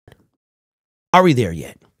Are we there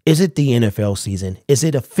yet? Is it the NFL season? Is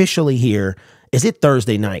it officially here? Is it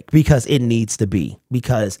Thursday night? Because it needs to be.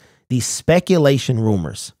 Because these speculation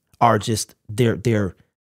rumors are just, they're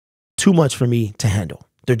too much for me to handle.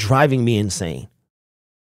 They're driving me insane.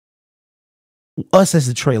 Us as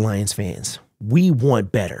Detroit Lions fans, we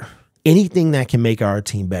want better. Anything that can make our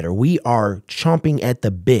team better. We are chomping at the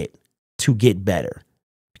bit to get better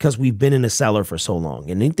because we've been in the cellar for so long.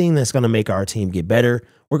 And anything that's going to make our team get better,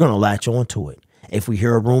 we're going to latch on to it. If we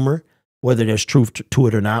hear a rumor, whether there's truth to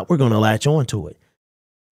it or not, we're going to latch on to it.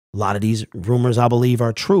 A lot of these rumors, I believe,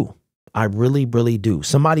 are true. I really, really do.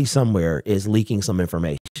 Somebody somewhere is leaking some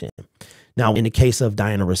information. Now, in the case of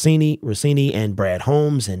Diana Rossini and Brad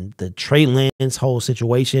Holmes and the Trey Lance whole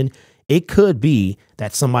situation, it could be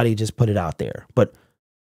that somebody just put it out there. But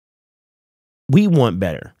we want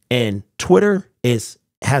better. And Twitter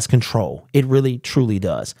has control. It really, truly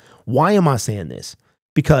does. Why am I saying this?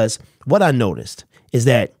 Because what I noticed is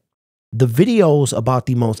that the videos about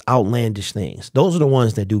the most outlandish things, those are the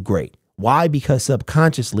ones that do great. Why? Because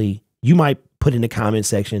subconsciously, you might put in the comment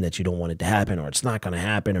section that you don't want it to happen or it's not going to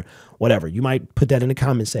happen or whatever. You might put that in the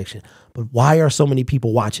comment section. But why are so many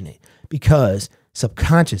people watching it? Because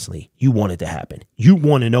subconsciously, you want it to happen. You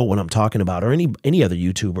want to know what I'm talking about, or any other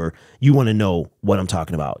YouTuber, you want to know what I'm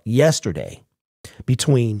talking about. Yesterday,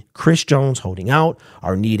 between Chris Jones holding out,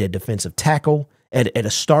 our need at defensive tackle, at a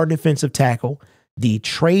star defensive tackle, the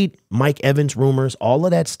trade Mike Evans rumors, all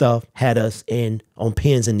of that stuff had us on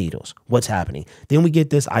pins and needles. What's happening? Then we get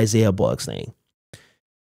this Isaiah Bugs thing.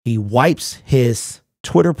 He wipes his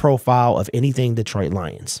Twitter profile of anything Detroit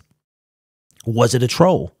Lions. Was it a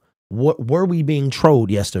troll? Were we being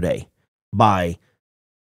trolled yesterday by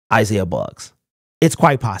Isaiah Bugs? It's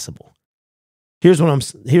quite possible. Here's why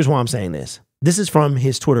I'm saying this. This is from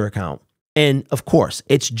his Twitter account. And of course,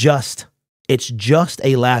 it's just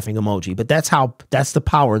a laughing emoji, but that's the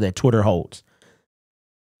power that Twitter holds.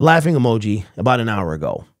 Laughing emoji about an hour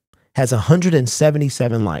ago has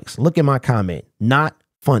 177 likes. Look at my comment. Not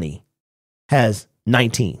funny has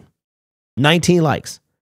 19 likes.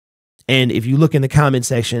 And if you look in the comment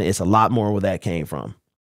section, it's a lot more where that came from,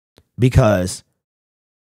 because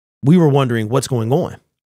we were wondering what's going on.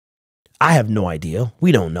 I have no idea.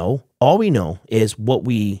 We don't know. All we know is what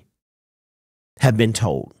we have been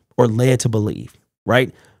told or led to believe,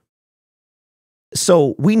 right?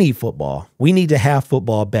 So we need football. We need to have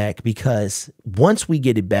football back, because once we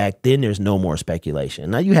get it back, then there's no more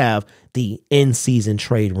speculation. Now you have the in-season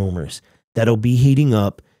trade rumors that'll be heating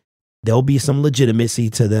up. There'll be some legitimacy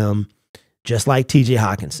to them, just like TJ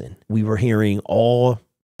Hawkinson. We were hearing all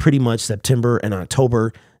pretty much September and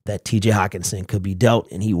October that TJ Hawkinson could be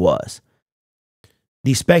dealt, and he was.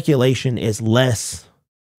 The speculation is less.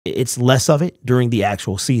 It's less of it during the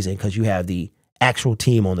actual season, because you have the actual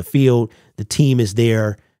team on the field. The team is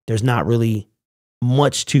there. There's not really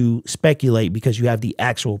much to speculate because you have the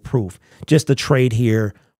actual proof. Just a trade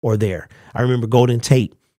here or there. I remember Golden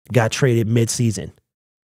Tate got traded mid-season.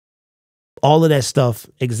 All of that stuff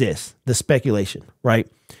exists, the speculation, right?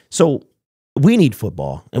 So we need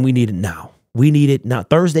football, and we need it now. We need it now.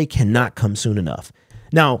 Thursday cannot come soon enough.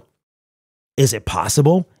 Now, is it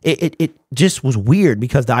possible? It just was weird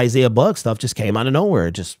because the Isaiah Bugs stuff just came out of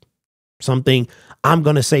nowhere. Just something, I'm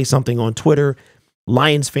going to say something on Twitter,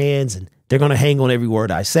 Lions fans, and they're going to hang on every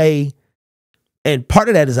word I say. And part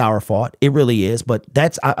of that is our fault. It really is. But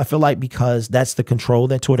I feel like, because that's the control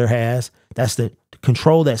that Twitter has. That's the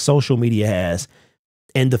control that social media has.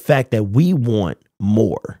 And the fact that we want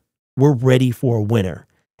more. We're ready for a winner.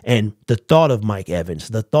 And the thought of Mike Evans,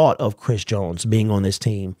 the thought of Chris Jones being on this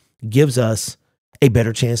team gives us a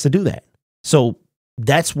better chance to do that. So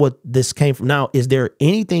that's what this came from. Now, is there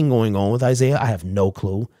anything going on with Isaiah? I have no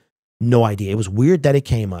clue. No idea. It was weird that it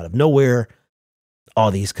came out of nowhere.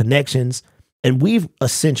 All these connections. And we've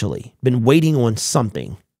essentially been waiting on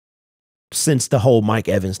something since the whole Mike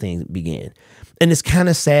Evans thing began. And it's kind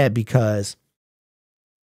of sad because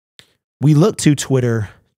we look to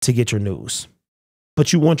Twitter to get your news.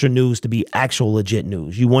 But you want your news to be actual legit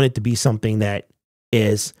news. You want it to be something that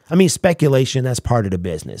is, speculation, that's part of the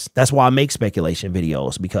business. That's why I make speculation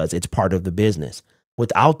videos, because it's part of the business.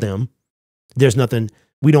 Without them, there's nothing,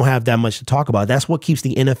 we don't have that much to talk about. That's what keeps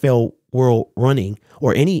the NFL world running,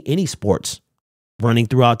 or any sports running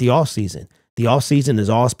throughout the off season. The off season is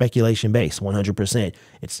all speculation based, 100%.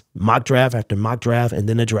 It's mock draft after mock draft, and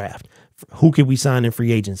then a draft. Who can we sign in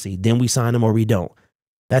free agency? Then we sign them or we don't.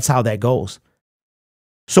 That's how that goes.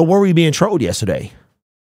 So were we being trolled yesterday?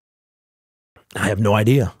 I have no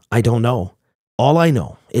idea. I don't know. All I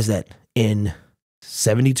know is that in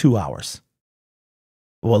 72 hours,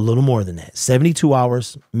 well, a little more than that, 72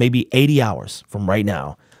 hours, maybe 80 hours from right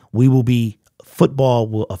now, football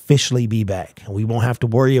will officially be back. And we won't have to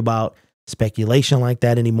worry about speculation like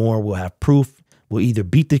that anymore. We'll have proof. We'll either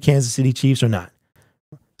beat the Kansas City Chiefs or not.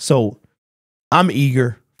 So I'm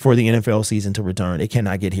eager for the NFL season to return. It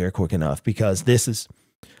cannot get here quick enough because this is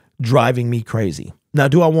driving me crazy. Now,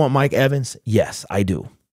 do I want Mike Evans? Yes, I do.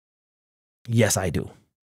 Yes, I do.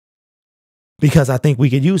 Because I think we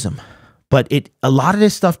could use him. But a lot of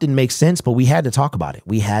this stuff didn't make sense, but we had to talk about it.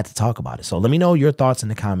 We had to talk about it. So let me know your thoughts in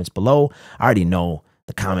the comments below. I already know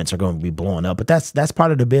the comments are going to be blowing up, but that's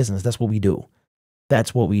part of the business. That's what we do.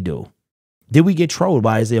 That's what we do. Did we get trolled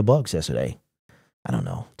by Isaiah Bugs yesterday? I don't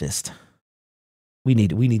know. Just we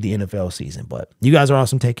need the NFL season. But you guys are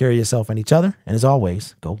awesome. Take care of yourself and each other. And as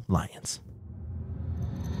always, go Lions.